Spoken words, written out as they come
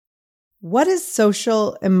What is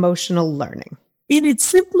social emotional learning? In its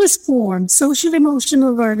simplest form, social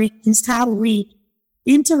emotional learning is how we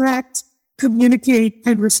interact, communicate,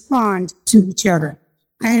 and respond to each other.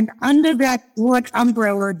 And under that broad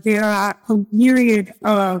umbrella, there are a myriad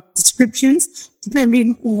of descriptions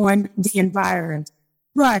depending on the environment.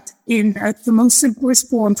 But in the most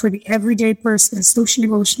simplest form for the everyday person, social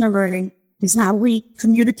emotional learning is how we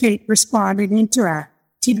communicate, respond, and interact.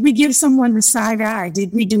 Did we give someone the side eye?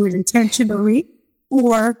 Did we do it intentionally?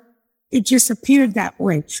 Or it just appeared that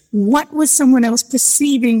way? What was someone else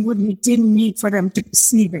perceiving when we didn't need for them to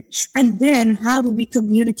perceive it? And then how do we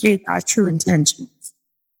communicate our true intentions?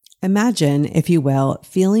 Imagine, if you will,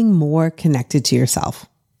 feeling more connected to yourself,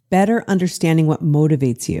 better understanding what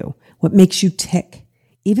motivates you, what makes you tick,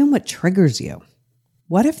 even what triggers you.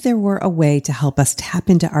 What if there were a way to help us tap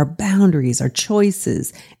into our boundaries, our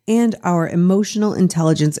choices, and our emotional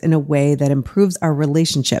intelligence in a way that improves our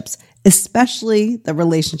relationships, especially the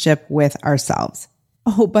relationship with ourselves?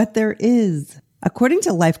 Oh, but there is. According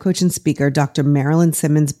to life coach and speaker Dr. Marilyn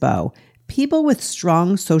Simmons Bowe, people with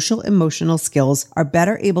strong social emotional skills are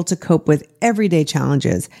better able to cope with everyday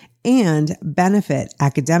challenges and benefit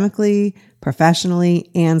academically,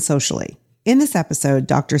 professionally, and socially. In this episode,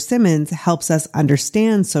 Dr. Simmons helps us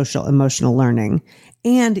understand social emotional learning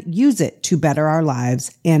and use it to better our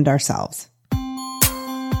lives and ourselves.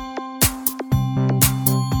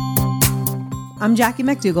 I'm Jackie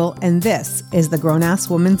McDougall, and this is the Grown-Ass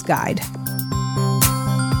Woman's Guide.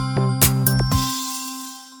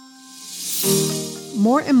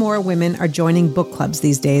 More and more women are joining book clubs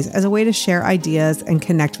these days as a way to share ideas and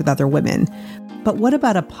connect with other women. But what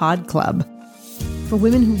about a pod club? For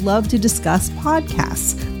women who love to discuss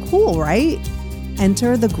podcasts. Cool, right?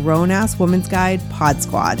 Enter the Grown-Ass Woman's Guide Pod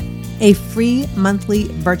Squad, a free monthly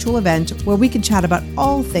virtual event where we can chat about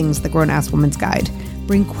all things the Grown-Ass Woman's Guide.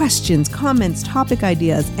 Bring questions, comments, topic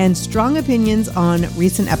ideas, and strong opinions on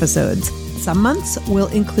recent episodes. Some months will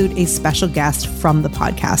include a special guest from the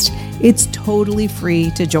podcast. It's totally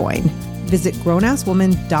free to join. Visit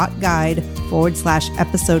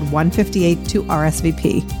grownasswoman.guide/episode 158 to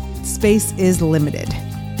RSVP. Space is limited.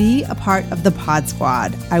 Be a part of the Pod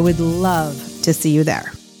Squad. I would love to see you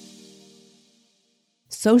there.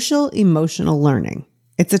 Social emotional learning.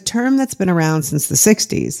 It's a term that's been around since the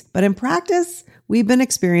 60s, but in practice, we've been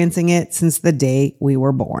experiencing it since the day we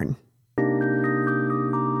were born.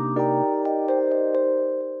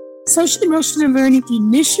 Social emotional learning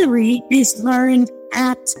initially is learned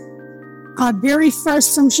at our very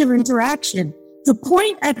first social interaction. The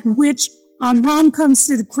point at which our mom comes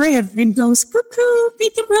to the crib and goes, cuckoo,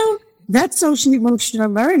 peekaboo. That's social emotional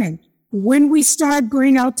learning. When we start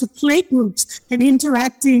going out to play groups and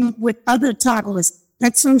interacting with other toddlers,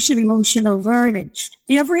 that's social emotional learning.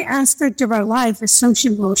 Every aspect of our life is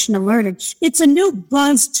social emotional learning. It's a new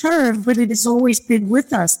buzz term, but it has always been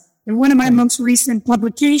with us. In one of my most recent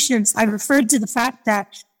publications, I referred to the fact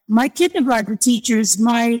that my kindergarten teachers,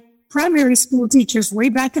 my primary school teachers way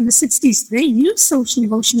back in the 60s, they used social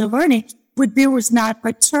emotional learning, but there was not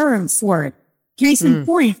a term for it. Case in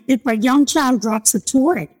point, if a young child drops a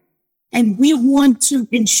toy and we want to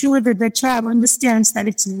ensure that the child understands that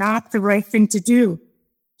it's not the right thing to do,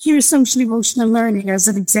 here's social emotional learning as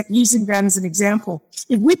using that as an example.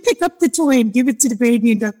 If we pick up the toy and give it to the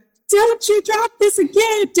baby and go, don't you drop this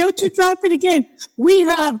again, don't you drop it again, we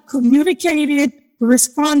have communicated,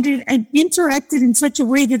 responded, and interacted in such a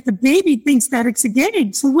way that the baby thinks that it's a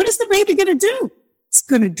game. So what is the baby going to do? It's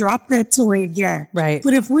going to drop that toy again. Right.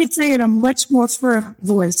 But if we say in a much more firm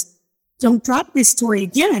voice, don't drop this toy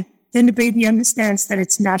again, then the baby understands that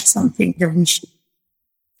it's not something that we should.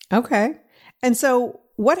 Okay. And so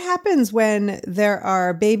what happens when there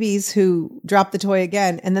are babies who drop the toy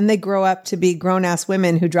again, and then they grow up to be grown-ass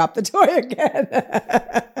women who drop the toy again?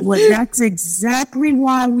 Well, that's exactly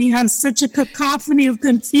why we have such a cacophony of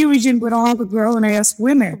confusion with all the grown-ass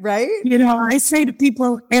women. Right? You know, I say to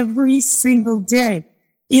people every single day,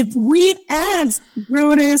 if we as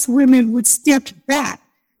grown-ass women would step back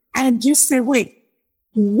and just say, wait,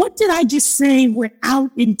 what did I just say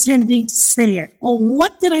without intending to say it? Or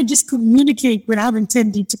what did I just communicate without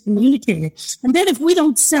intending to communicate it? And then if we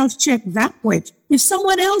don't self-check that way, if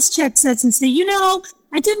someone else checks us and say, you know,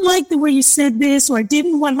 I didn't like the way you said this, or I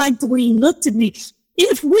didn't like the way you looked at me.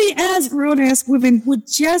 If we as grown-ass women would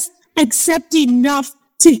just accept enough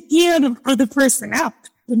to hear the other person out,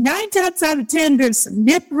 but 9 times out of 10, there's some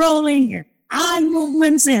lip rolling and eye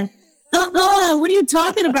movements and what are you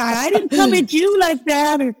talking about? I didn't come at you like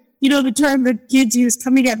that. Or, you know, the term that kids use,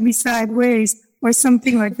 coming at me sideways or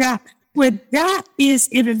something like that. But that is,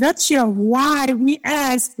 in a nutshell, why we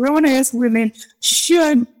as grown-ass women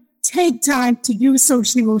should take time to do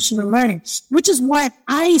social emotional learning, which is why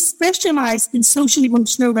I specialize in social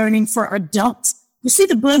emotional learning for adults. You see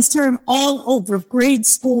the buzz term all over grade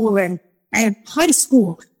school and high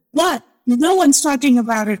school, but no one's talking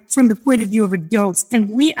about it from the point of view of adults. And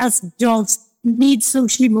we as adults need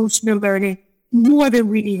social emotional learning more than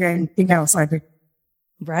we need anything else, I think.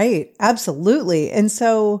 Right. Absolutely. And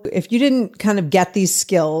so if you didn't kind of get these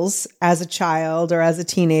skills as a child or as a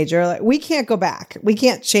teenager, like, we can't go back. We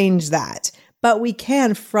can't change that, but we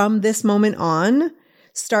can from this moment on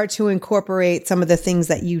start to incorporate some of the things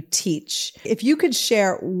that you teach. If you could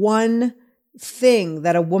share one thing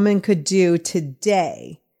that a woman could do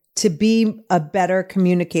today to be a better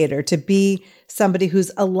communicator, to be somebody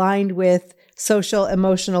who's aligned with social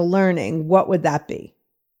emotional learning, what would that be?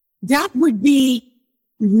 That would be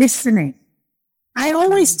listening. I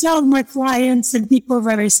always tell my clients and people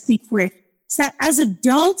that I speak with that as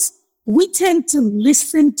adults, we tend to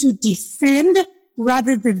listen to defend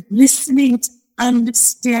rather than listening to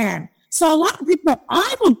understand. So a lot of people,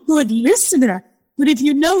 I'm a good listener, but if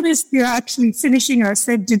you notice, they're actually finishing our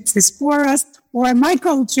sentences for us. Or in my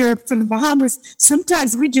culture from the Bahamas,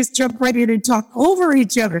 sometimes we just jump right in and talk over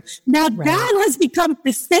each other. Now that has become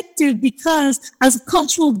effective because as a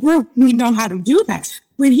cultural group, we know how to do that.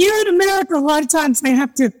 But here in America, a lot of times they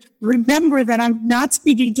have to remember that I'm not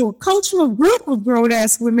speaking to a cultural group of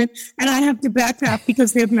grown-ass women, and I have to back up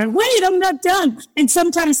because they're like, wait, I'm not done. And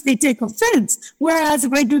sometimes they take offense. Whereas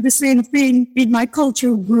if I do the same thing in my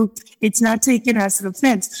cultural group, it's not taken as an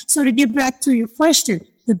offense. So to get back to your question,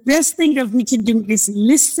 the best thing that we can do is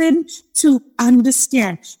listen to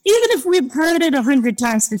understand. Even if we've heard it 100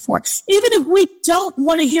 times before, even if we don't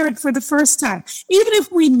want to hear it for the first time, even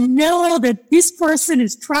if we know that this person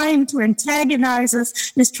is trying to antagonize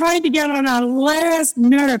us, is trying to get on our last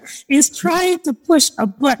nerve, is trying to push a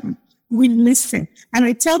button, we listen. And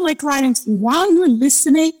I tell my clients, while you're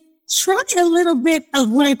listening, try a little bit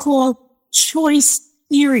of what I call choice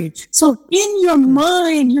theory. So in your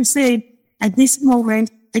mind, you're saying, at this moment,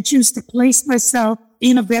 I choose to place myself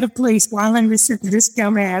in a better place while I'm listening to this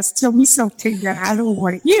dumbass tell me something that I don't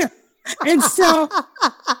want to hear. And so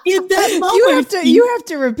in that moment, you have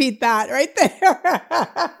to repeat that right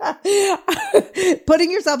there. Putting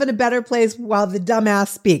yourself in a better place while the dumbass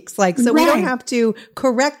speaks. Like, so we don't have to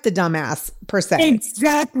correct the dumbass per se.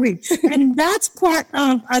 Exactly. And that's part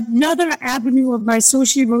of another avenue of my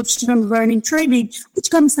social emotional learning training, which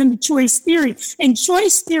comes under choice theory. And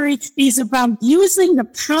choice theory is about using the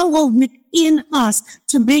power within us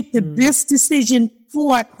to make the best decision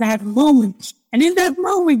for that moment. And in that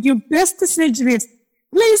moment, your best decision is,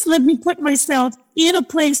 please let me put myself in a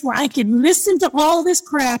place where I can listen to all this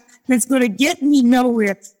crap that's going to get me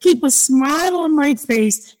nowhere, keep a smile on my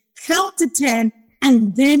face, count to 10,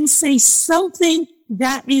 and then say something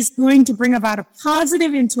that is going to bring about a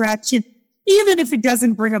positive interaction, even if it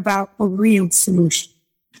doesn't bring about a real solution.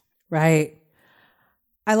 Right.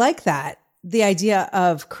 I like that. The idea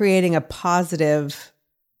of creating a positive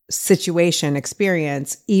situation,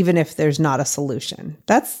 experience, even if there's not a solution.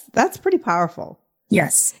 That's pretty powerful.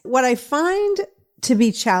 Yes. What I find to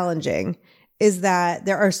be challenging is that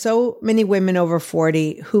there are so many women over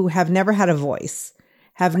 40 who have never had a voice,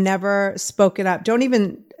 have never spoken up, don't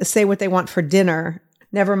even say what they want for dinner,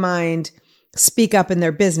 never mind speak up in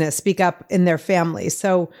their business, speak up in their family.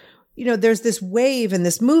 So, there's this wave and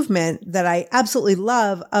this movement that I absolutely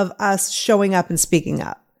love of us showing up and speaking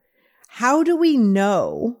up. How do we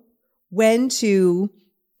know when to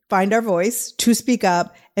find our voice, to speak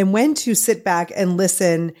up, and when to sit back and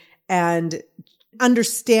listen and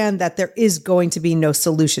understand that there is going to be no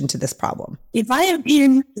solution to this problem? If I am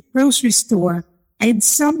in the grocery store and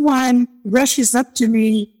someone rushes up to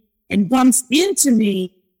me and bumps into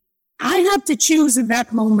me, I have to choose in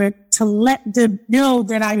that moment to let them know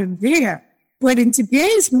that I am there. But in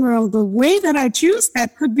today's world, the way that I choose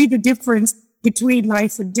that could be the difference between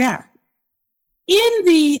life and death. In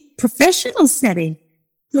the professional setting,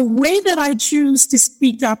 the way that I choose to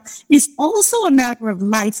speak up is also a matter of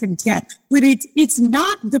life and death, but it's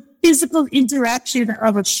not the physical interaction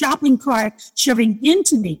of a shopping cart shoving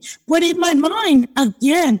into me. But in my mind,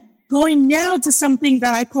 again, going now to something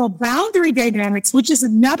that I call boundary dynamics, which is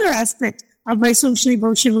another aspect of my social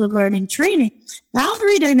emotional learning training.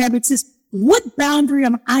 Boundary dynamics is what boundary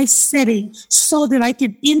am I setting so that I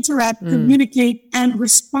can interact, communicate, and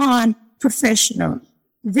respond professionally.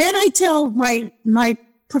 Then I tell my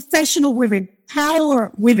professional women,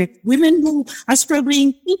 power women who are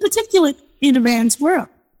struggling, in particular in a man's world.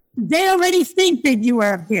 They already think that you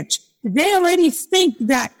are a bitch. They already think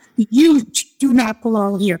that you do not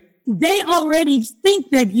belong here. they already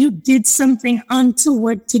think that you did something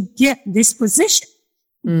untoward to get this position.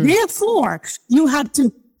 Therefore, you have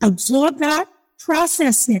to absorb that,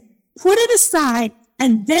 process it, put it aside,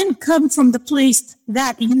 and then come from the place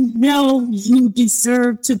that you know you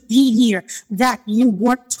deserve to be here, that you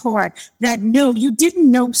worked hard, that no, you didn't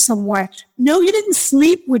know someone. No, you didn't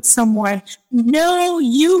sleep with someone. No,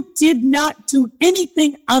 you did not do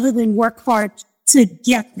anything other than work hard to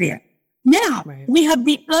get there. Now, we have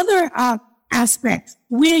the other aspect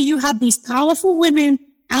where you have these powerful women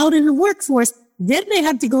out in the workforce. Then they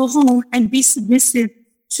have to go home and be submissive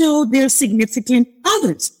to their significant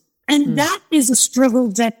others. And that is a struggle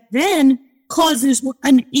that then causes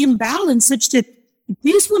an imbalance such that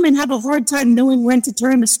these women have a hard time knowing when to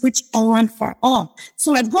turn the switch on or off.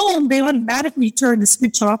 So at home, they automatically turn the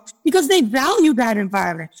switch off because they value that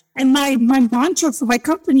environment. And my mantra for my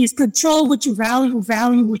company is control what you value,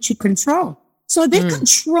 value what you control. So they're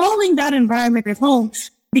controlling that environment at home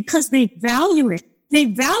because they value it. They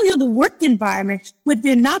value the work environment, but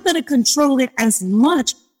they're not going to control it as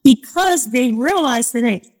much because they realize that,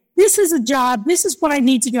 hey, this is a job. This is what I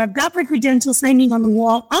need to do. I've got my credentials hanging on the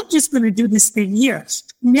wall. I'm just going to do this thing here.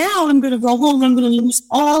 Now I'm going to go home. I'm going to lose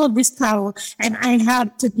all of this power, and I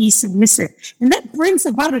have to be submissive. And that brings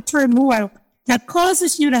about a turmoil that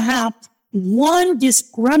causes you to have one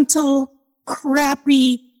disgruntled,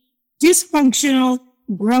 crappy, dysfunctional,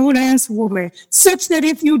 grown-ass woman, such that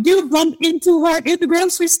if you do bump into her in the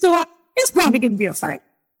grocery store, it's probably going to be a fight.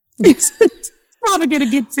 It's probably going to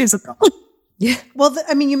get physical. Yeah. Well,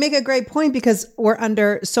 I mean, you make a great point because we're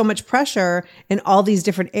under so much pressure in all these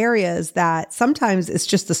different areas that sometimes it's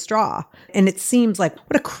just the straw. And it seems like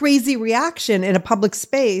what a crazy reaction in a public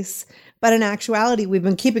space. But in actuality, we've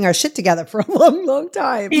been keeping our shit together for a long, long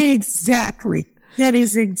time. Exactly. That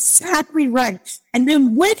is exactly right. And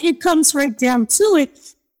then when it comes right down to it,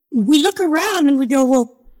 we look around and we go,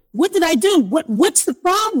 well, what did I do? What's the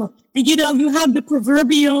problem? And, you have the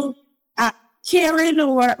proverbial Karen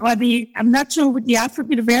or I'm not sure what the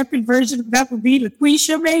African-American version of that would be,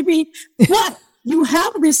 LaQuisha maybe. But you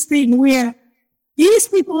have this thing where these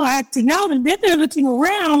people are acting out and then they're looking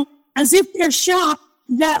around as if they're shocked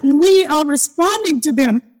that we are responding to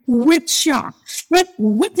them with shock. But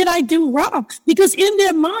what did I do wrong? Because in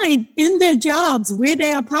their mind, in their jobs, where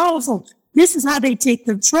they are powerful, this is how they take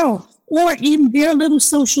control. Or in their little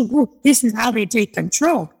social group, this is how they take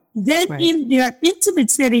control. Then in their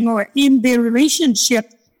intimate setting or in their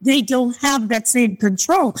relationship, they don't have that same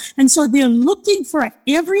control. And so they're looking for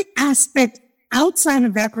every aspect outside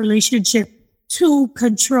of that relationship to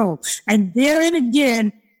control. And therein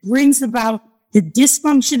again brings about the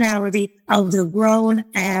dysfunctionality of the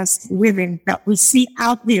grown-ass women that we see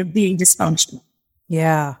out there being dysfunctional.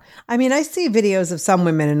 Yeah. I mean, I see videos of some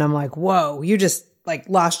women and I'm like, whoa, you just like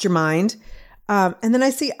lost your mind. And then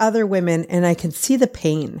I see other women and I can see the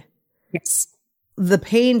pain. Yes. The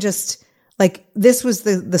pain just like this was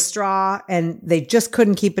the straw and they just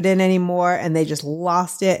couldn't keep it in anymore and they just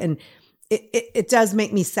lost it. And it does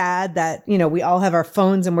make me sad that, we all have our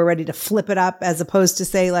phones and we're ready to flip it up as opposed to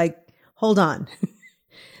say like, hold on,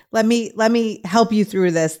 let me help you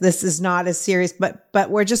through this. This is not as serious, but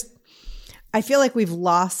I feel like we've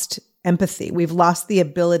lost empathy. We've lost the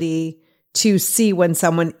ability to see when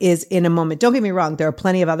someone is in a moment. Don't get me wrong. There are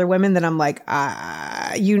plenty of other women that I'm like,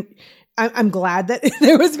 I'm glad that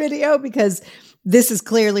there was video because this is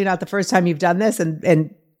clearly not the first time you've done this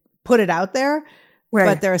and put it out there. Right.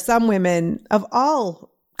 But there are some women of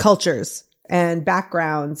all cultures and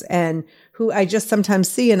backgrounds and who I just sometimes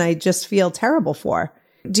see and I just feel terrible for.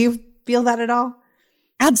 Do you feel that at all?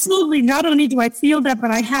 Absolutely. Not only do I feel that, but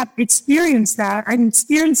I have experienced that. I've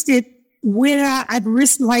experienced it where I've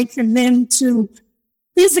risked life and then to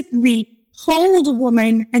physically hold a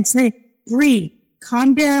woman and say, breathe,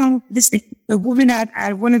 calm down. The woman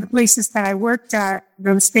at one of the places that I worked at,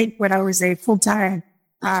 the state where I was a full-time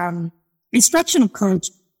instructional coach.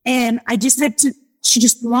 And I just had to, she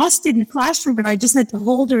just lost it in the classroom and I just had to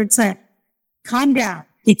hold her and say, calm down.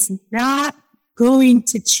 It's not going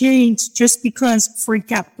to change just because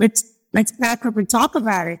freak out. Let's back up and talk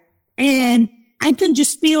about it. And I can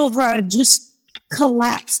just feel her just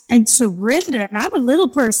collapse and surrender. And I'm a little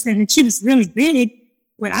person and she was really big.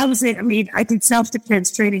 When I was I did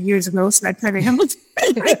self-defense training years ago, so I could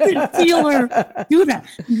feel her do that.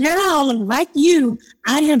 Now, like you,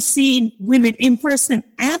 I have seen women in person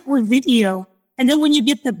and with video. And then when you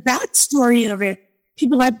get the backstory of it,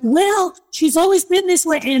 people are like, well, she's always been this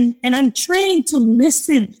way. And I'm trained to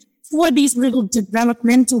listen for these little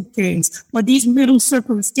developmental things or these little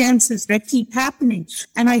circumstances that keep happening.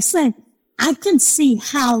 And I said, I can see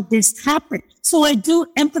how this happened. So I do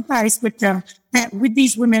empathize with them, with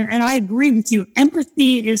these women. And I agree with you.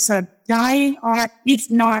 Empathy is a dying art,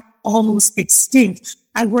 if not almost extinct.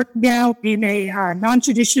 I work now in a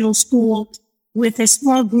non-traditional school with a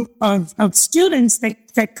small group of students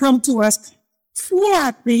that come to us for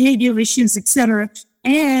behavioral issues, etc.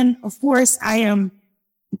 And of course, I am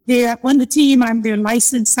there on the team. I'm their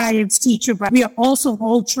licensed science teacher, but we are also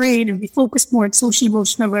all trained and we focus more on social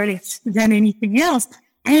emotional learning than anything else.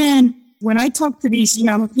 And when I talk to these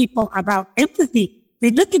young people about empathy,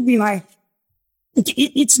 they look at me like,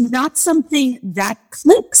 it's not something that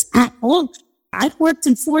clicks at all. I've worked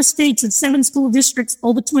in 4 states and 7 school districts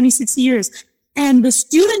over 26 years. And the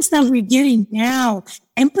students that we're getting now,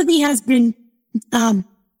 empathy has been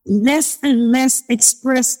less and less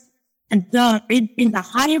expressed and done in the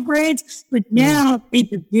higher grades, but now in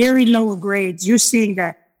the very lower grades, you're seeing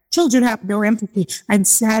that children have no empathy. And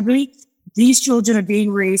sadly, these children are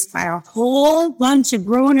being raised by a whole bunch of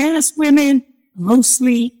grown-ass women,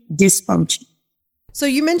 mostly dysfunction. So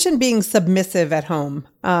you mentioned being submissive at home.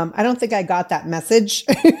 I don't think I got that message.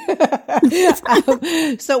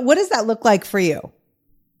 So what does that look like for you?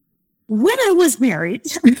 When I was married,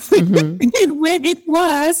 and when it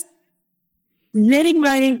was letting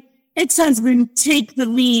my ex-husband take the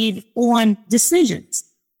lead on decisions,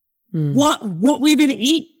 what we were going to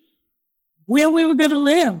eat, where we were going to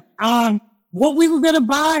live, what we were going to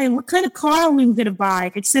buy, what kind of car we were going to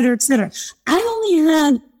buy, et cetera, et cetera. I only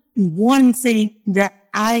had one thing that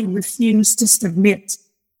I refused to submit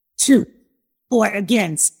to or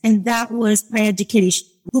against, and that was my education.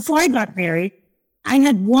 Before I got married, I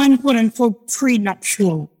had one quote unquote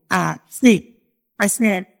prenuptial thing. I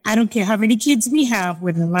said, I don't care how many kids we have,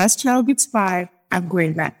 when the last child gets 5, I'm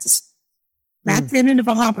going back to school. Back then in the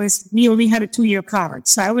Bahamas, we only had a 2-year college,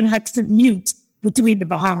 so I would have to commute between the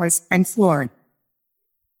Bahamas and Florida.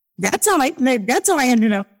 That's how I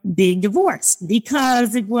ended up being divorced,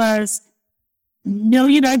 because it was, no,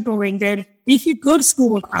 you're not going there. If you go to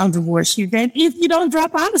school, I'll divorce you. Then if you don't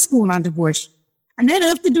drop out of school, I'll divorce you. And then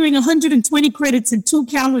after doing 120 credits in 2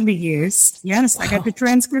 calendar years, yes, I got the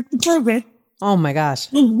transcript to prove it. Oh my gosh.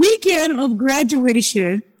 The weekend of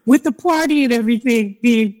graduation with the party and everything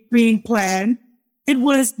being planned, it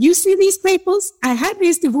was, you see these papers? I had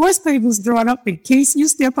these divorce papers drawn up in case you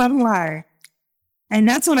step out of line. And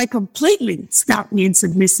that's when I completely stopped being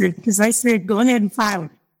submissive, because I said, go ahead and file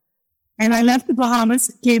it. And I left the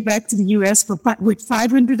Bahamas, came back to the U.S. with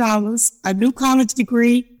 $500, a new college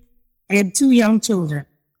degree, and 2 young children.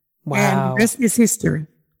 Wow. And the rest is history.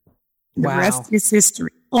 The rest is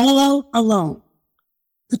history. All alone.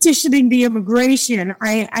 Petitioning the immigration.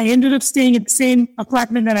 I ended up staying at the same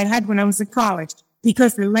apartment that I had when I was in college,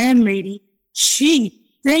 because the landlady, she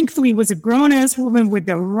thankfully was a grown-ass woman with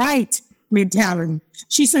the right mentality.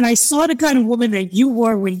 She said, I saw the kind of woman that you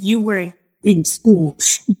were when you were in school.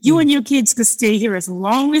 You and your kids could stay here as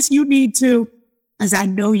long as you need to, as I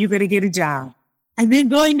know you're going to get a job. And then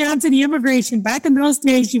going down to the immigration, back in those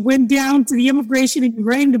days, you went down to the immigration and you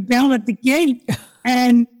rang the bell at the gate,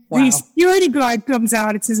 and the security guard comes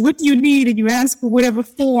out and says, what do you need? And you ask for whatever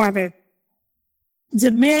form, and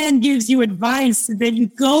the man gives you advice, and then you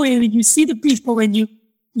go in and you see the people and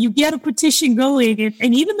you get a petition going.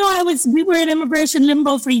 And even though we were in immigration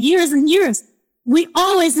limbo for years and years, we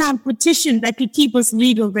always have a petition that could keep us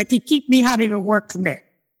legal, that could keep me having a work permit.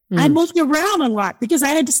 I moved around a lot because I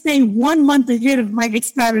had to stay 1 month ahead of my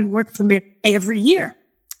expired work permit every year.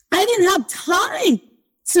 I didn't have time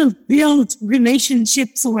to build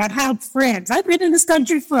relationships or have friends. I've been in this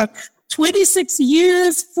country for 26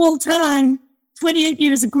 years full time, 28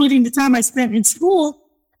 years, including the time I spent in school.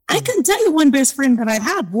 I can tell you one best friend that I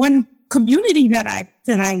have, one community that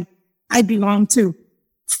I belong to.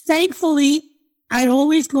 Thankfully, I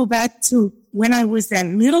always go back to when I was that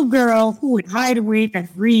little girl who would hide away and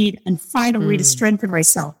read and find a way to strengthen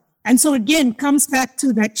myself. And so again, comes back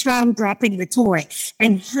to that child dropping the toy.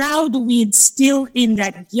 And how do we instill in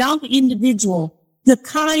that young individual the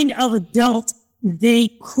kind of adult they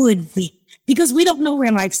could be? Because we don't know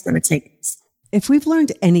where life's going to take us. If we've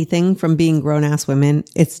learned anything from being grown-ass women,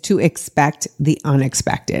 it's to expect the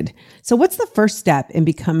unexpected. So what's the first step in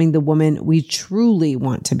becoming the woman we truly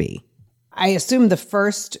want to be? I assume the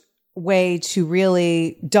first way to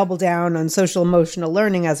really double down on social emotional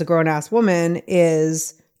learning as a grown-ass woman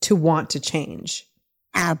is to want to change.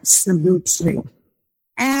 Absolutely.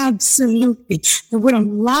 Absolutely. And what a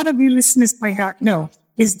lot of you listeners might not know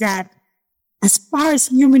is that as far as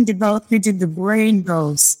human development in the brain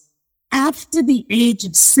goes, after the age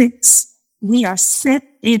of 6, we are set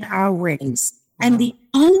in our ways. And the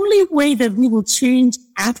only way that we will change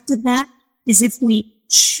after that is if we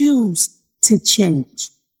choose to change.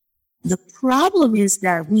 The problem is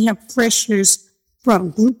that we have pressures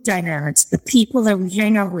from group dynamics, the people that we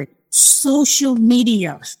hang out with, social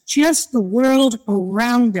media, just the world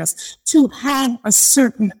around us to have a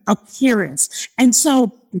certain appearance. And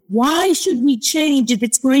so why should we change if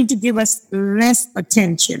it's going to give us less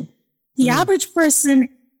attention? The average person,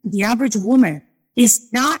 the average woman is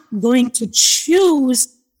not going to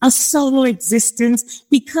choose a solo existence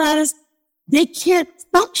because they can't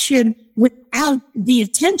function without the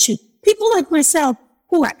attention. People like myself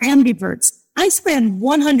who are ambiverts, I spend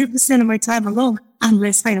 100% of my time alone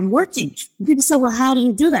unless I am working. People say, well, how do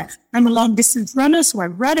you do that? I'm a long distance runner, so I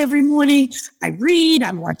run every morning. I read,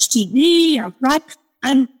 I watch TV, I write.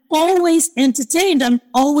 I'm always entertained. I'm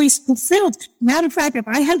always fulfilled. Matter of fact, if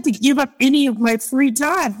I had to give up any of my free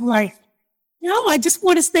time, like, no, I just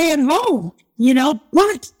want to stay at home,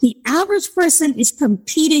 but the average person is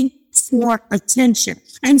competing for attention.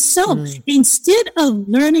 And so instead of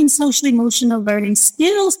learning social emotional learning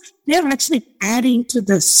skills, they're actually adding to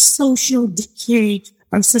the social decay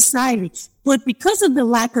of society. But because of the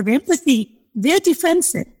lack of empathy, they're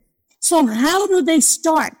defensive. So how do they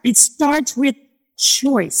start? It starts with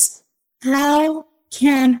choice. How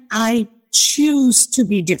can I choose to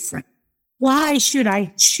be different? Why should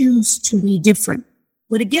I choose to be different?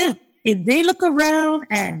 But again, if they look around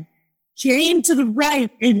and Jane to the right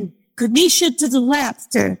and Kanisha to the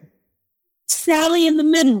left and Sally in the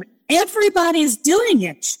middle, everybody is doing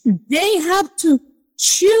it. They have to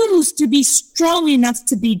choose to be strong enough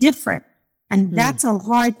to be different. And that's a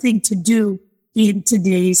hard thing to do in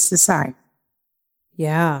today's society.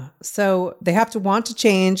 Yeah. So they have to want to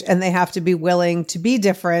change and they have to be willing to be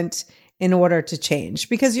different in order to change.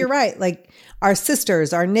 Because you're right. Like our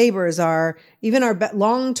sisters, our neighbors, even our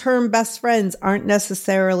long-term best friends aren't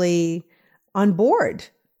necessarily on board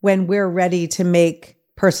when we're ready to make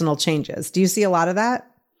personal changes. Do you see a lot of that?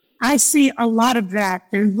 I see a lot of that.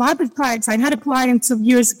 There's a lot of clients. I had a client some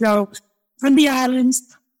years ago from the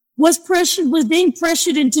islands was being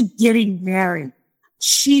pressured into getting married.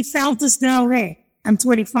 She felt as though, hey, I'm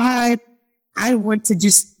 25. I want to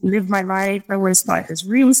just live my life. I want to start this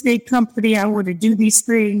real estate company. I want to do these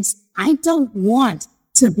things. I don't want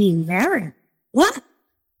to be married. What?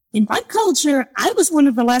 In my culture, I was one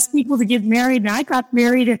of the last people to get married, and I got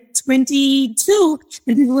married at 22,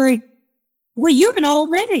 and people were like, well, you're an old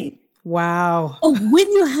lady. Wow. Oh,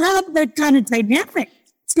 when you have that kind of dynamic,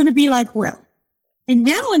 it's going to be like, well, and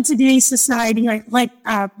now in today's society,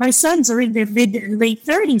 my sons are in their mid and late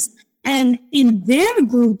 30s, and in their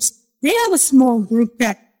groups, they have a small group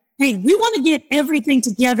that, hey, we want to get everything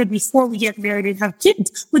together before we get married and have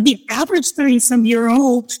kids. But the average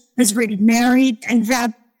 30-some-year-old is already married and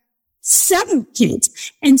have 7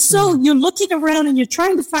 kids. And so you're looking around and you're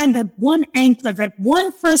trying to find that one anchor, that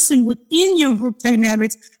one person within your group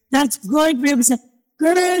dynamics that's going to be able to say,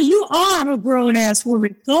 girl, you are a grown-ass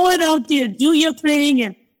woman. Go out there, do your thing,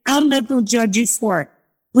 and I'm not going to judge you for it.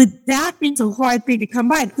 But that is a hard thing to come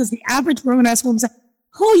by because the average grown-ass woman says,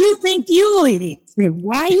 who you think you is?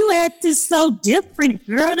 Why you acting so different,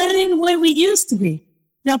 girl? That ain't the way we used to be.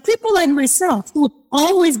 Now, people like myself, who have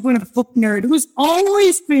always been a book nerd, who's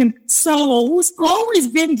always been solo, who's always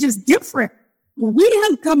been just different, we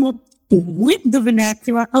have come up with the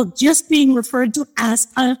vernacular of just being referred to as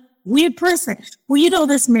a weird person. Well,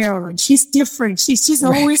 this Marilyn, she's different. She's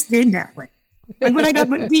always been that way. And when I got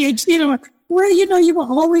my PhD, I'm like, well, you were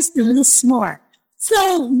always a little smart.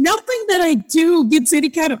 So nothing that I do gets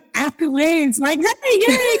any kind of accolades like,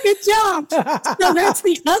 hey, good job. So that's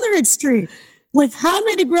the other extreme. With how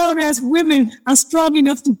many grown-ass women are strong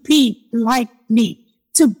enough to be like me,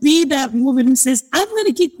 to be that woman who says, I'm going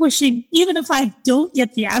to keep pushing, even if I don't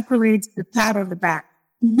get the accolades, the pat on the back.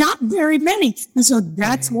 Not very many. And so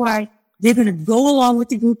that's why they're going to go along with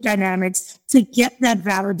the group dynamics to get that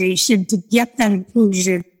validation, to get that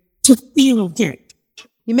inclusion, to feel good.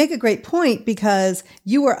 You make a great point because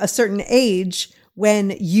you were a certain age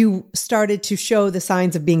when you started to show the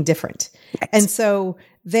signs of being different. Yes. And so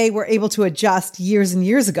they were able to adjust years and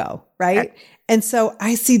years ago, right? Yes. And so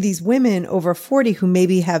I see these women over 40 who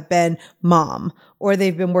maybe have been mom, or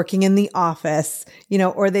they've been working in the office,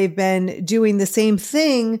 or they've been doing the same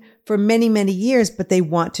thing for many, many years, but they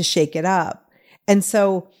want to shake it up. And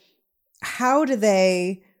so how do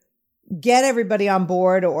they get everybody on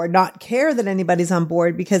board or not care that anybody's on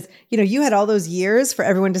board? Because, you had all those years for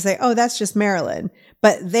everyone to say, oh, that's just Marilyn,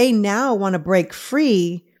 but they now want to break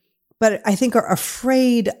free, but I think are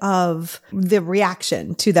afraid of the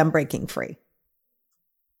reaction to them breaking free.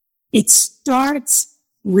 It starts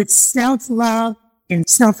with self-love in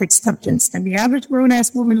self-acceptance. And the average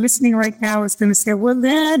grown-ass woman listening right now is going to say, well,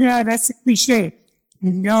 that's a cliche.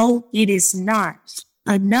 No, it is not.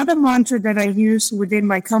 Another mantra that I use within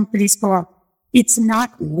my company is called, it's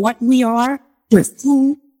not what we are, but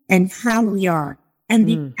who and how we are. And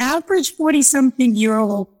the average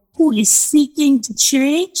 40-something-year-old who is seeking to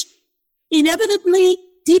change, inevitably,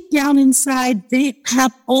 deep down inside, they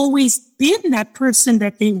have always been that person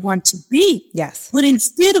that they want to be. Yes. But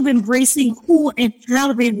instead of embracing who and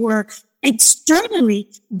how they were externally,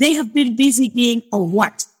 they have been busy being a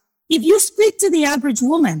what. If you speak to the average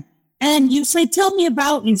woman and you say, tell me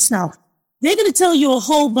about yourself, they're going to tell you a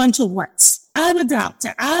whole bunch of whats. I'm a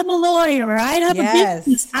doctor. I'm a lawyer. I have a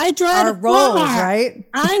business. I drive a car. Roles, right?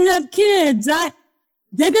 I have kids.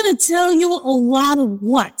 They're going to tell you a lot of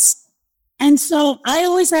whats. And so I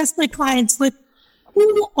always ask my clients, like,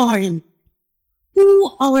 who are you?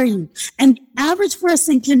 Who are you? And the average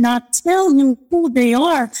person cannot tell you who they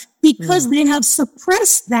are because they have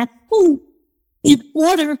suppressed that who in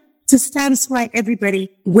order to satisfy everybody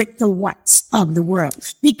with the whats of the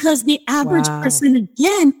world. Because the average person,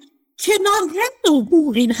 again, cannot handle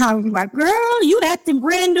who and how you are. Girl, you acting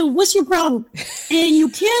brand new. What's your problem? And you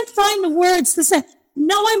can't find the words to say,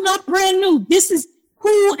 no, I'm not brand new. This is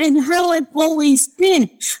who and how I've always been.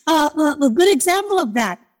 A good example of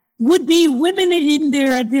that would be women in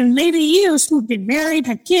their later years who've been married,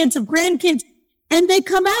 had kids, have grandkids, and they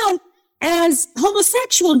come out as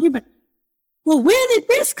homosexual. Well, where did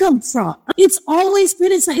this come from? It's always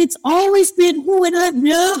been who and I.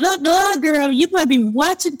 No, girl, you might be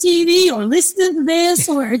watching TV or listening to this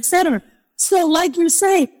or etc. So, like you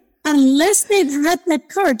say, unless they've had that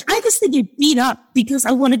courage, I just think get beat up because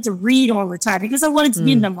I wanted to read all the time, because I wanted to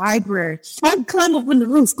be in the library. I'd climb up on the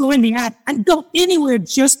roof, go in the attic, I'd go anywhere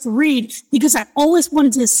just to read because I always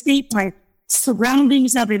wanted to escape my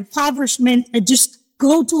surroundings of impoverishment and just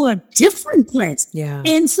go to a different place. Yeah.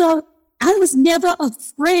 And so I was never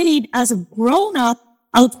afraid as a grown up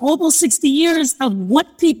of almost 60 years of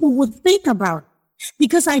what people would think about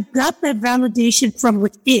because I got that validation from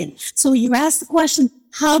within. So you ask the question,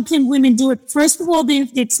 how can women do it? First of all, they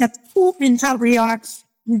have to accept who and how they are.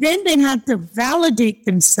 Then they have to validate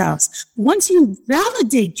themselves. Once you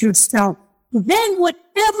validate yourself, then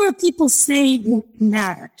whatever people say won't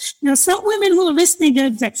matter. Now, some women who are listening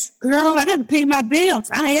to say, girl, I got to pay my bills.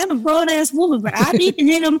 I am a grown-ass woman, but I need to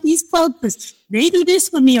hit on these folks. They do this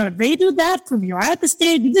for me or they do that for me or I have to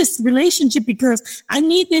stay in this relationship because I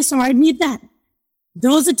need this or I need that.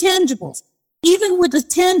 Those are tangibles. Even with a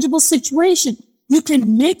tangible situation, you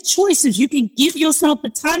can make choices. You can give yourself a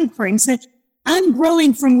time frame. Say, I'm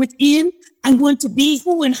growing from within. I want to be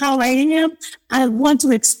who and how I am. I want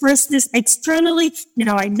to express this externally.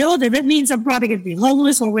 I know that means I'm probably going to be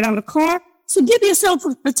homeless or without a car. So give yourself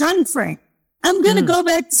a time frame. I'm going to go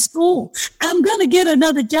back to school. I'm going to get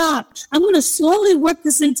another job. I'm going to slowly work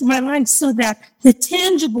this into my life so that the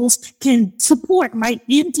tangibles can support my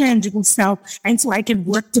intangible self. And so I can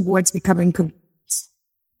work towards becoming complete.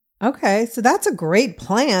 Okay, so that's a great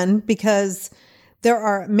plan because there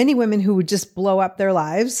are many women who would just blow up their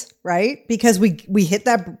lives, right? Because we hit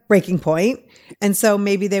that breaking point. And so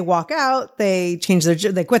maybe they walk out, they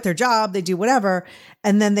they quit their job, they do whatever.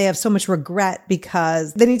 And then they have so much regret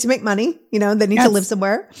because they need to make money, they need to live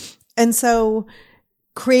somewhere. And so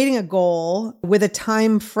creating a goal with a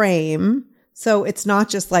time frame. So it's not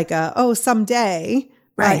just like someday,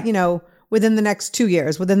 right? Within the next 2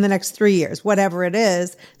 years, within the next 3 years, whatever it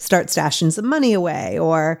is, start stashing some money away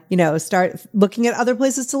or, start looking at other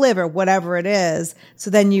places to live or whatever it is. So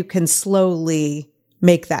then you can slowly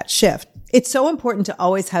make that shift. It's so important to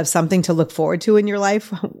always have something to look forward to in your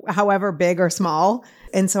life, however big or small.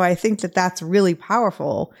 And so I think that that's really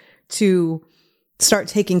powerful to start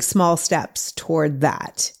taking small steps toward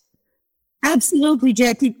that. Absolutely,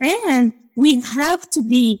 Jackie. And we have to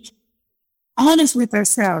be honest with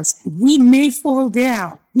ourselves. We may fall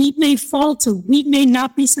down. We may falter. We may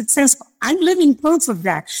not be successful. I'm living proof of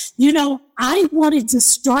that. I wanted to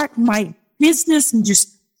start my business and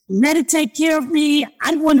just let it take care of me.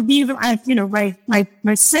 I want to be,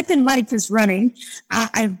 my second life is running.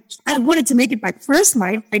 I wanted to make it my first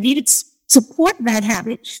life. I needed to support that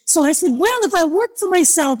habit. So I said, well, if I work for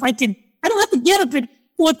myself, I don't have to get up at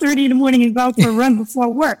 4:30 in the morning and go out for a run before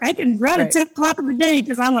work. I can run at 10 o'clock in the day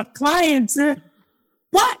because I have clients.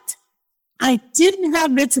 But I didn't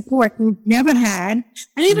have that support. We never had.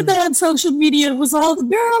 And even though on social media, it was all,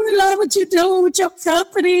 girl, I love what you're doing with your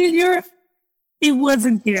company. It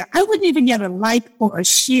wasn't there. I wouldn't even get a like or a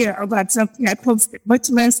share about something I posted, much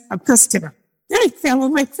less a customer. Then I fell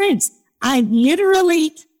on my face. I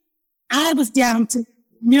was down to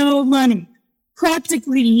no money.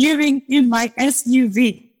 practically living in my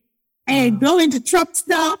SUV and going to truck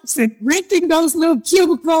stops and renting those little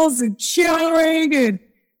cubicles and showering and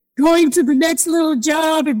going to the next little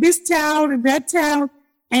job in this town and that town.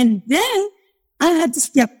 And then I had to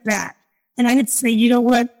step back and I had to say, you know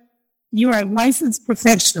what? You're a licensed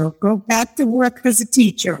professional. Go back to work as a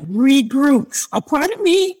teacher. Regroup. A part of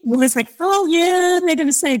me was like, oh, yeah, they're going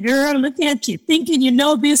to say, girl, look at you thinking you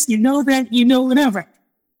know this, you know that, you know whatever.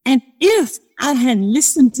 And if I had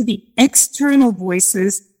listened to the external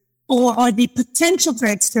voices or the potential for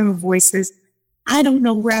external voices, I don't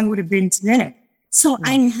know where I would have been today. So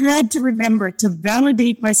I had to remember to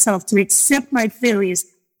validate myself, to accept my failures,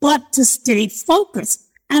 but to stay focused.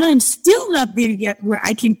 And I'm still not there yet where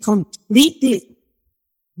I can completely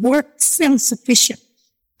work self-sufficient.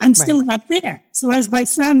 I'm still not there. So as my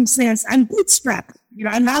son says, I'm bootstrapped. You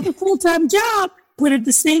know, I have a full-time job, but at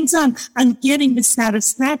the same time, I'm getting the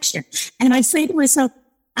satisfaction. And I say to myself,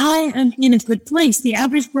 I am in a good place. The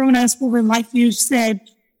average grown-ass woman, like you said,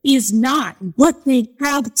 is not, but they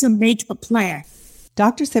have to make a plan.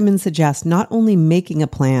 Dr. Simmons suggests not only making a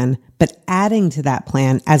plan, but adding to that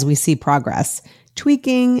plan as we see progress,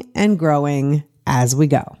 tweaking and growing as we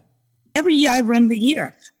go. Every year I run the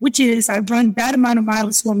year, which is I run that amount of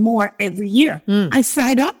miles or more every year. I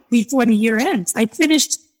signed up before the year ends. I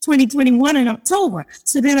finished 2021 in October.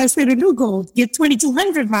 So then I set a new goal, get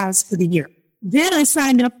 2,200 miles for the year. Then I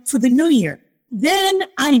signed up for the new year. Then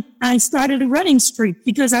I started a running streak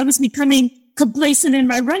because I was becoming complacent in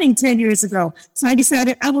my running 10 years ago. So I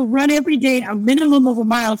decided I will run every day a minimum of a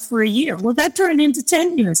mile for a year. Well, that turned into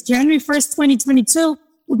 10 years. January 1st, 2022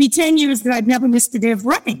 will be 10 years that I've never missed a day of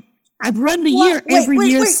running. I've run the year every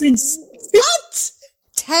year since. What?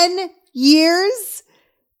 10 years?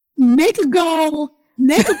 Make a goal,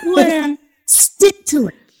 make a plan, stick to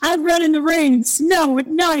it. I run in the rain, snow, at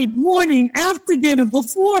night, morning, after dinner,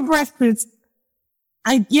 before breakfast.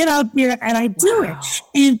 I get out there and I do it.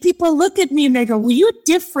 And people look at me and they go, well, you're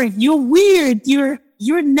different. You're weird.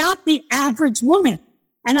 You're not the average woman.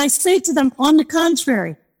 And I say to them, on the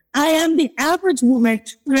contrary, I am the average woman,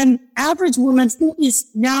 but an average woman who is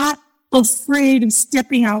not afraid of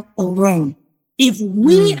stepping out alone. If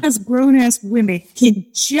we as grown-ass women can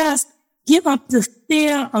just give up the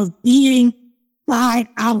fear of being by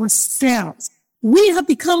ourselves, we have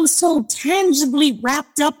become so tangibly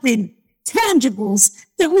wrapped up in tangibles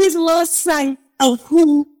that we've lost sight of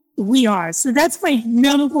who we are. So that's my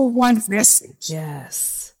number one message.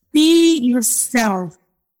 Yes. Be yourself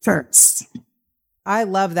first. I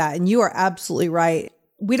love that. And you are absolutely right.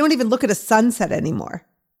 We don't even look at a sunset anymore,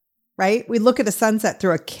 right? We look at a sunset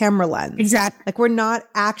through a camera lens. Exactly. Like we're not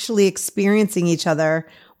actually experiencing each other.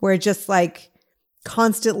 We're just like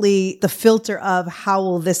constantly the filter of how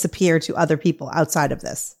will this appear to other people outside of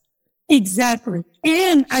this. Exactly.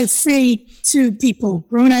 And I say to people,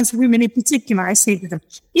 grown-ass women in particular, I say to them,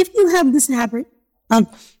 if you have this habit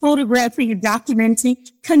of photographing and documenting,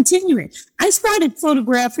 continue it. I started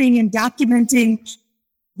photographing and documenting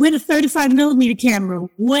with a 35 millimeter camera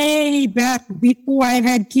way back before I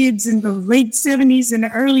had kids in the late 70s and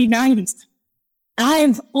the early 90s.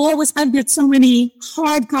 I've got so many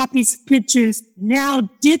hard copies of pictures, now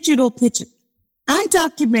digital pictures. I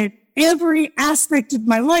document every aspect of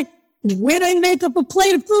my life. When I make up a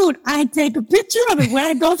plate of food, I take a picture of it. When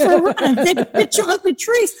I go for a run, I take a picture of the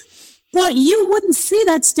trees. But you wouldn't see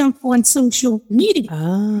that stuff on social media.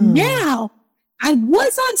 Oh. Now, I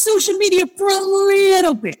was on social media for a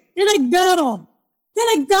little bit. Then I got on. Then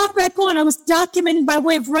I got back on. I was documenting by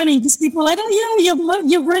way of running because people were like, oh,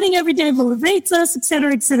 you're running every day, motivates us, et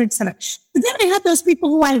cetera, et cetera, et cetera. But then I had those people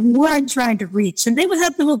who I weren't trying to reach, and they would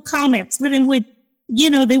have the little comments, but then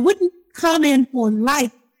they wouldn't comment or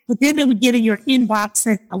like, but then they would get in your inbox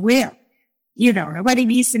and, well, nobody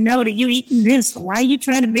needs to know that you're eating this. Why are you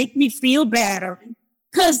trying to make me feel bad?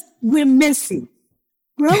 Because we're messy.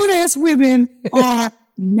 Grown-ass women are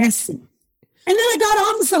messy. And then I got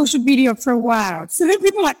on social media for a while. So then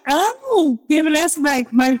people are like, oh, that's my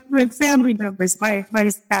family members, my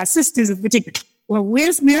sisters in particular. Well,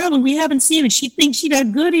 where's Marilyn? We haven't seen her. She thinks she's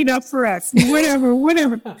not good enough for us.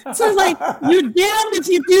 Whatever. So it's like, you're damned if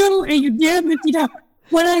you do and you're damned if you don't.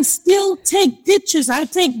 But I still take pictures. I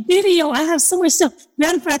take video. I have so much stuff.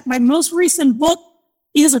 Matter of fact, my most recent book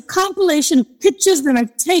is a compilation of pictures that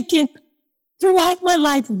I've taken throughout my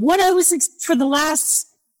life. For the last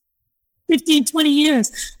 15, 20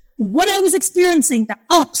 years, what I was experiencing, the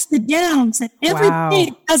ups, the downs, and every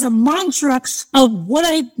day has a mantra of what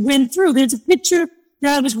I went through. There's a picture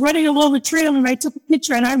that I was running along the trail and I took a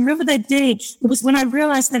picture, and I remember that day. It was when I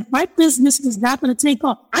realized that my business was not going to take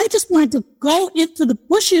off. I just wanted to go into the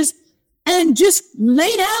bushes and just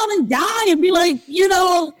lay down and die and be like,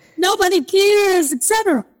 nobody cares,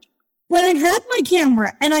 etc. But I had my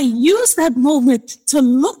camera and I used that moment to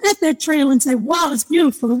look at that trail and say, wow, it's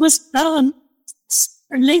beautiful. It was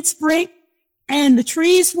late spring and the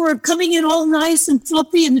trees were coming in all nice and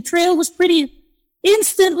fluffy and the trail was pretty.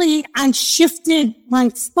 Instantly, I shifted my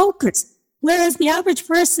focus. Whereas the average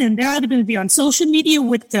person, they're either going to be on social media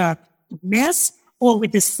with the mess or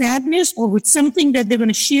with the sadness or with something that they're going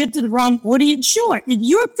to share to the wrong audience. Sure, if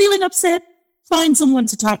you're feeling upset, find someone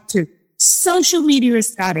to talk to. Social media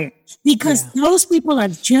is not it because those people are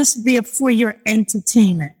just there for your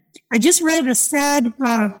entertainment. I just read a sad,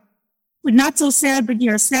 not so sad, but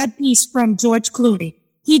a sad piece from George Clooney.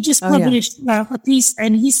 He just published a piece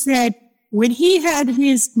and he said when he had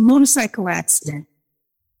his motorcycle accident,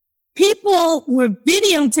 people were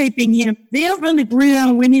videotaping him there on the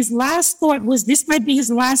ground when his last thought was this might be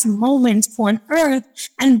his last moment on earth,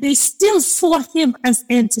 and they still saw him as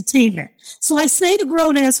entertainment. So I say to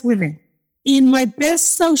grown-ass women, in my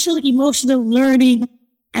best social emotional learning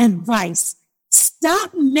advice,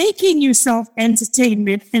 stop making yourself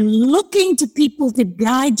entertainment and looking to people to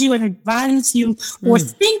guide you and advise you or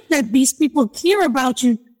think that these people care about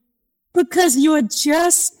you because you're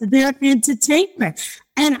just their entertainment.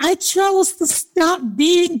 And I chose to stop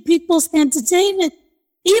being people's entertainment,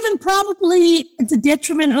 even probably at the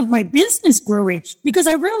detriment of my business growing, because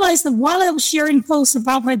I realized that while I was sharing posts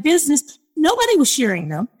about my business, nobody was sharing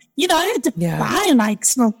them. I had to buy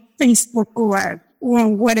likes on Facebook or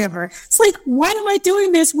whatever. It's like, why am I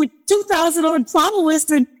doing this with 2,000 odd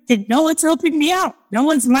followers and no one's helping me out? No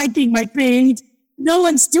one's liking my page. No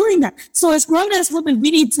one's doing that. So as grown-ass women,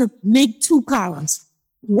 we need to make two columns.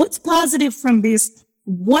 What's positive from this?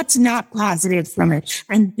 What's not positive from it?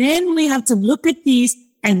 And then we have to look at these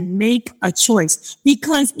and make a choice.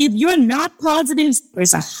 Because if you're not positive,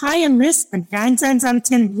 there's a higher risk, and 9 times out of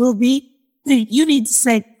 10 will be, that you need to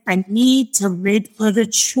say, I need to make other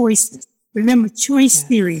choices. Remember, choice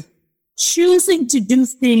theory. Choosing to do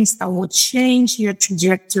things that will change your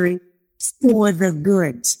trajectory for the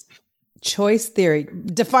good. Choice theory.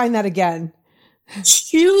 Define that again.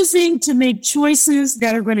 Choosing to make choices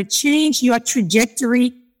that are going to change your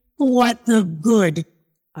trajectory for the good.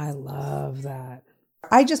 I love that.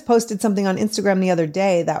 I just posted something on Instagram the other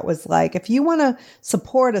day that was like, if you want to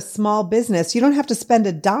support a small business, you don't have to spend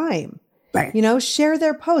a dime. Right. Share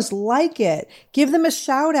their post, like it, give them a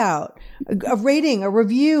shout out, a rating, a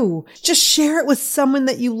review, just share it with someone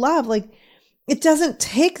that you love. Like, it doesn't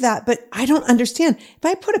take that, but I don't understand. If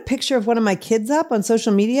I put a picture of one of my kids up on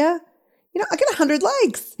social media, I get 100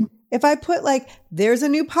 likes. If I put there's a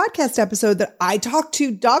new podcast episode that I talked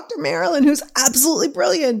to Dr. Marilyn, who's absolutely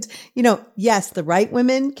brilliant. Yes, the right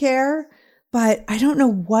women care, but I don't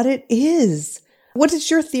know what it is. What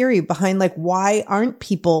is your theory behind why aren't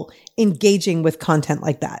people engaging with content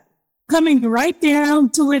like that? Coming right down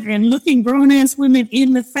to it and looking grown-ass women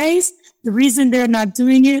in the face, the reason they're not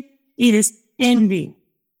doing it is envy.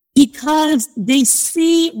 Because they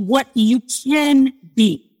see what you can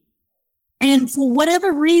be. And for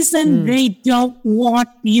whatever reason, they don't want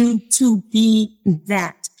you to be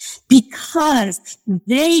that. Because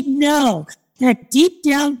they know that deep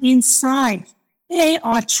down inside, they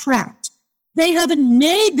are trapped. They haven't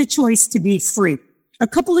made the choice to be free. A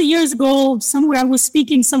couple of years ago, I was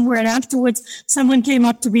speaking somewhere, and afterwards, someone came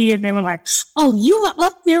up to me and they were like, oh, you were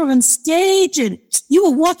up there on stage and you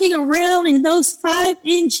were walking around in those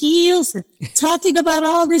 5-inch heels and talking about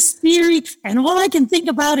all this theory. And all I can think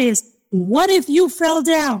about is, what if you fell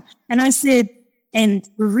down? And I said, and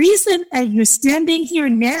the reason that you're standing here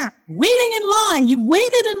now, waiting in line, you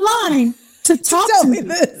waited in line to talk to me.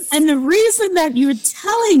 This. And the reason that you're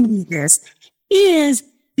telling me this is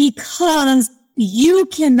because you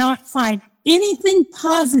cannot find anything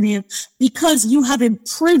positive because you have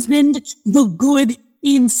imprisoned the good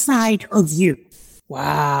inside of you.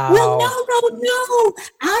 Wow. Well, no.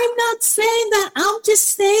 I'm not saying that. I'm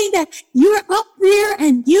just saying that you're up there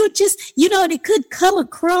and you just, it could come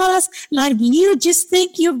across like you just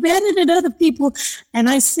think you're better than other people. And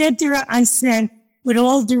I said to her, with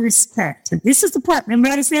all due respect, and this is the part, remember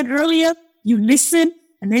I said earlier, you listen,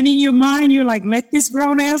 and then in your mind, you're like, let this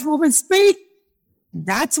grown-ass woman speak.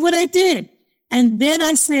 That's what I did. And then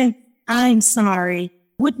I said, I'm sorry.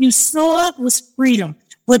 What you saw was freedom.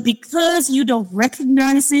 But because you don't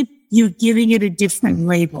recognize it, you're giving it a different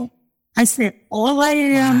label. I said, all I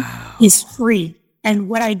am is free. And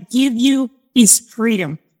what I give you is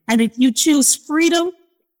freedom. And if you choose freedom,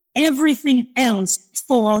 everything else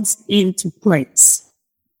falls into place.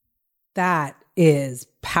 That is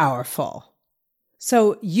powerful.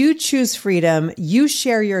 So you choose freedom, you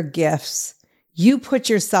share your gifts, you put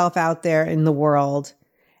yourself out there in the world,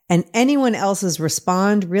 and anyone else's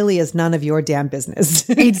respond really is none of your damn business.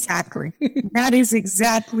 Exactly. That is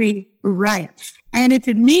exactly right. And if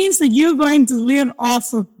it means that you're going to live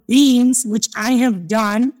off of beans, which I have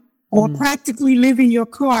done, or practically live in your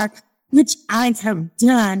car, which I have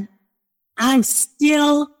done, I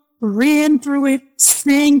still ran through it,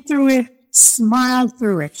 sang through it, smiled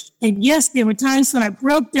through it. And yes, there were times when I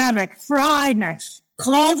broke down, I cried, and I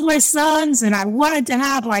called my sons, and I wanted to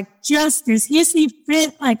have like just this hissy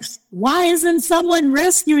fit, like, why isn't someone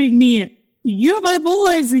rescuing me? You're my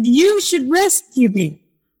boys, and you should rescue me.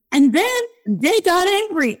 And then they got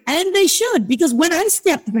angry, and they should, because when I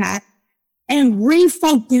stepped back and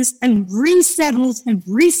refocused and resettled and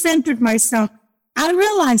recentered myself, I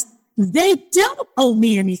realized they don't owe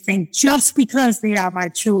me anything just because they are my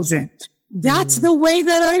children. That's the way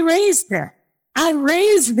that I raised them. I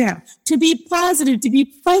raised them to be positive, to be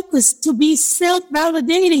focused, to be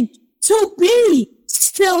self-validating, to be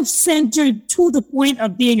self-centered to the point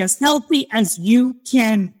of being as healthy as you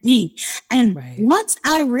can be. And once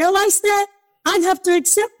I realized that, I have to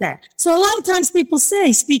accept that. So a lot of times people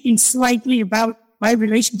say, speaking slightly about my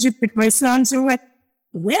relationship with my sons or what,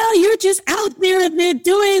 well, you're just out there and they're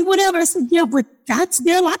doing whatever. I said, yeah, but that's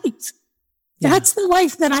their life. That's the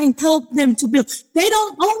life that I helped them to build. They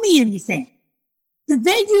don't owe me anything. Then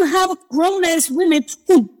you have grown-ass women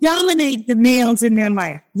who dominate the males in their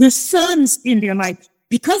life, the sons in their life,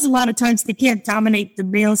 because a lot of times they can't dominate the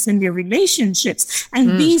males in their relationships.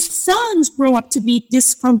 And these sons grow up to be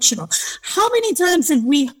dysfunctional. How many times have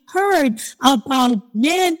we heard about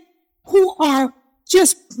men who are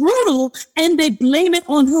just brutal and they blame it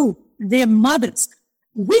on who? Their mothers.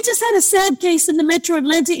 We just had a sad case in the metro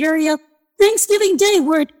Atlanta area, Thanksgiving Day,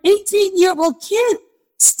 where an 18-year-old kid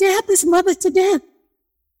stabbed his mother to death.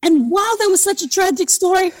 And while that was such a tragic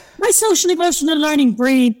story, my social emotional learning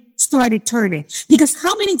brain started turning. Because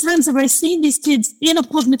how many times have I seen these kids in a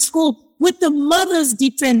public school with the mothers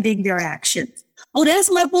defending their actions? Oh, that's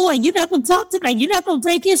my boy. You're not going to talk to me. You're not going to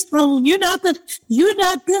take his phone. You're not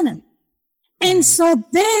gonna. And so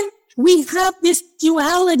then we have this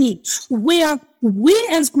duality where we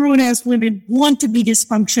as grown-ass women want to be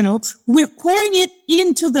dysfunctional. We're pouring it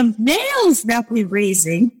into the males that we're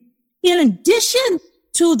raising. In addition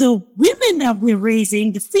to the women that we're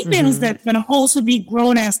raising, the females that are going to also be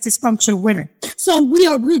grown-ass dysfunctional women. So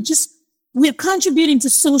we're contributing to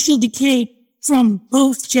social decay from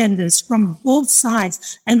both genders, from both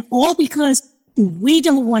sides, and all because we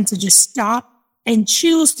don't want to just stop and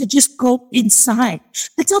choose to just go inside.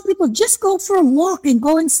 I tell people, just go for a walk and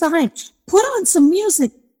go inside. Put on some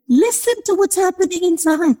music. Listen to what's happening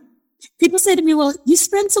inside. People say to me, well, you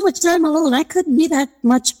spend so much time alone. I couldn't be that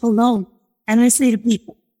much alone. And I say to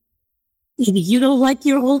people, if you don't like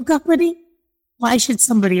your own company, why should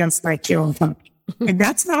somebody else like your own company? And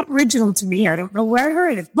that's not original to me. I don't know where I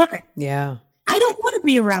heard it, but I don't want to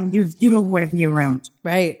be around you if you don't want to be around.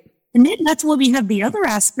 Right. And then that's where we have the other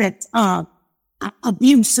aspect of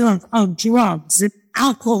abuse of drugs and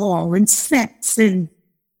alcohol and sex and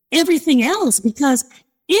everything else, because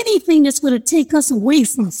anything that's going to take us away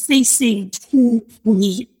from facing who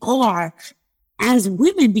we are as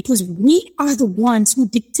women, because we are the ones who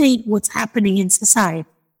dictate what's happening in society.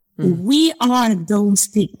 We are those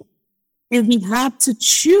people. And we have to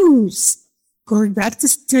choose, going back to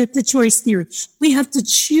the choice theory, we have to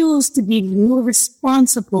choose to be more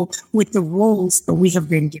responsible with the roles that we have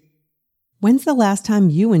been given. When's the last time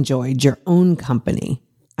you enjoyed your own company?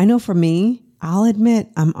 I know for me, I'll admit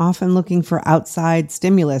I'm often looking for outside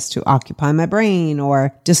stimulus to occupy my brain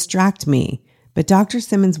or distract me. But Dr.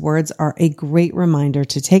 Simmons' words are a great reminder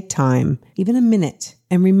to take time, even a minute,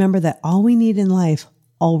 and remember that all we need in life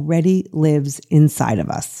already lives inside of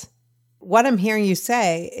us. What I'm hearing you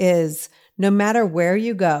say is no matter where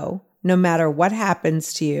you go, no matter what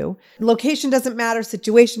happens to you, location doesn't matter,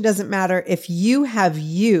 situation doesn't matter. If you have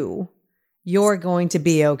you, you're going to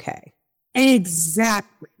be okay.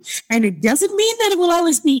 Exactly. And it doesn't mean that it will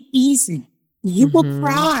always be easy. You will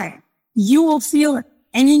cry. You will feel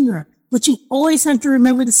anger. But you always have to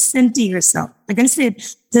remember to center yourself. Like I said,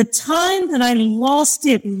 the time that I lost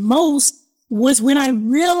it most was when I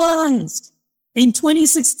realized in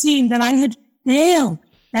 2016 that I had failed.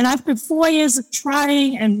 And after 4 years of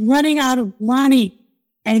trying and running out of money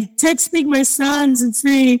and texting my sons and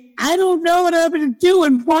saying, I don't know what I'm going to do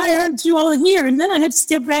and why aren't you all here? And then I had to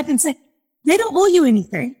step back and say, they don't owe you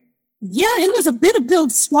anything. Yeah, it was a bit of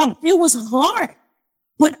build swamp. It was hard.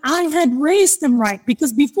 But I had raised them right,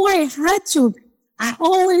 because before I had children, I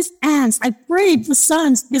always asked, I prayed for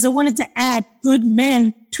sons because I wanted to add good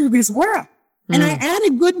men to this world. And I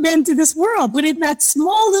added good men to this world. But in that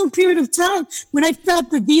small little period of time, when I felt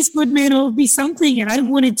that these good men will be something, and I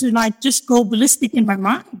wanted to like just go ballistic in my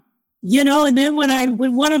mind, you know, and then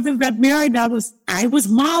when one of them got married, I was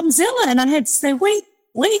momzilla, and I had to say, wait,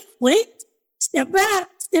 step back,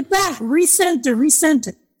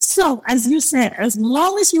 recenter. So as you said, as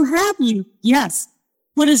long as you have you, yes.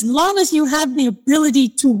 But as long as you have the ability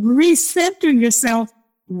to recenter yourself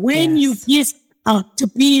when you get to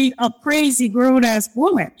be a crazy grown-ass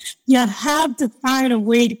woman, you have to find a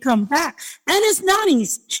way to come back. And it's not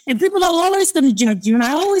easy. And people are always going to judge you. And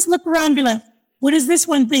I always look around and be like, what is this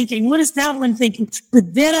one thinking? What is that one thinking?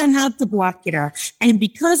 But then I have to block it out. And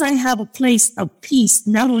because I have a place of peace,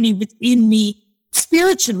 not only within me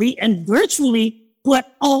spiritually and virtually,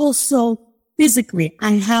 but also physically,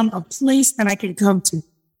 I have a place that I can come to.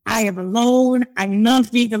 I am alone. I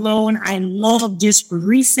love being alone. I love just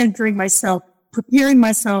recentering myself, preparing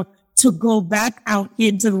myself to go back out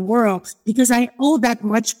into the world because I owe that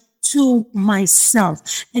much to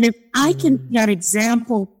myself. And if I can be that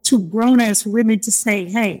example to grown-ass women to say,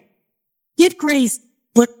 hey, get crazy,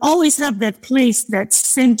 but always have that place that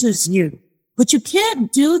centers you. But you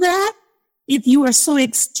can't do that if you are so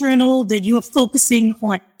external that you are focusing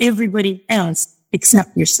on everybody else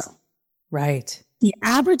except yourself. Right. The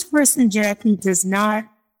average person, Jackie, does not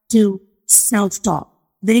do self-talk.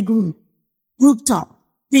 They do group talk.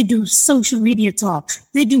 They do social media talk.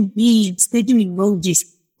 They do memes. They do emojis.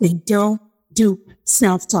 They don't do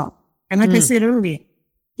self-talk. And like I said earlier,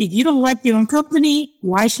 if you don't like your own company,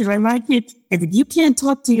 why should I like it? And if you can't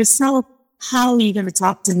talk to yourself, how are you going to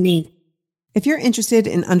talk to me? If you're interested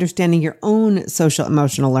in understanding your own social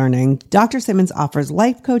emotional learning, Dr. Simmons offers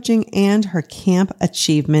life coaching and her Camp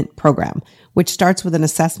Achievement program, which starts with an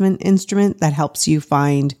assessment instrument that helps you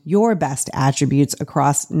find your best attributes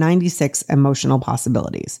across 96 emotional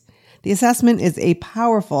possibilities. The assessment is a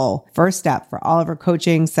powerful first step for all of her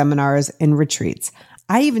coaching, seminars, and retreats.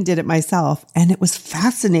 I even did it myself, and it was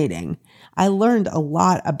fascinating. I learned a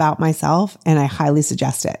lot about myself, and I highly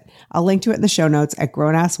suggest it. I'll link to it in the show notes at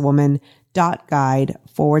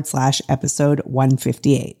grownasswoman.guide/episode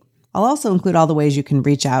 158. I'll also include all the ways you can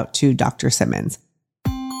reach out to Dr. Simmons.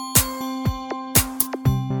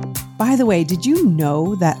 By the way, did you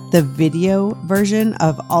know that the video version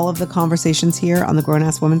of all of the conversations here on the Grown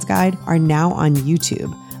Ass Woman's Guide are now on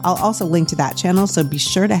YouTube? I'll also link to that channel, so be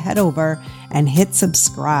sure to head over and hit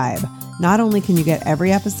subscribe. Not only can you get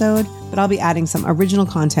every episode, but I'll be adding some original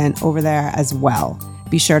content over there as well.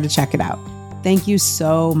 Be sure to check it out. Thank you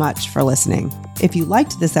so much for listening. If you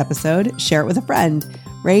liked this episode, share it with a friend,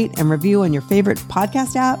 rate and review on your favorite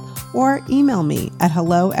podcast app, or email me at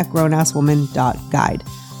hello@grownasswoman.guide.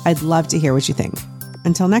 I'd love to hear what you think.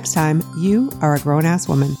 Until next time, you are a grown-ass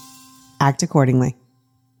woman. Act accordingly.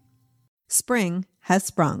 Spring has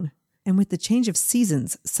sprung, and with the change of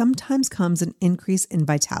seasons, sometimes comes an increase in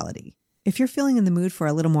vitality. If you're feeling in the mood for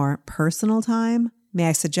a little more personal time, may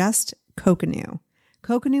I suggest Coconu.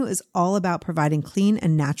 Coconu is all about providing clean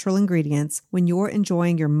and natural ingredients when you're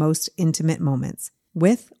enjoying your most intimate moments,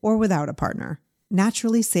 with or without a partner.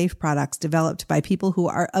 Naturally safe products developed by people who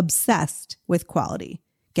are obsessed with quality.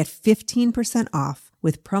 Get 15% off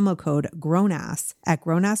with promo code GROWNASS at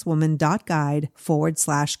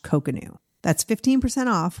grownasswoman.guide/Coconu. That's 15%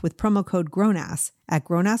 off with promo code GROWNASS at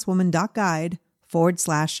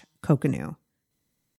grownasswoman.guide/Coconu.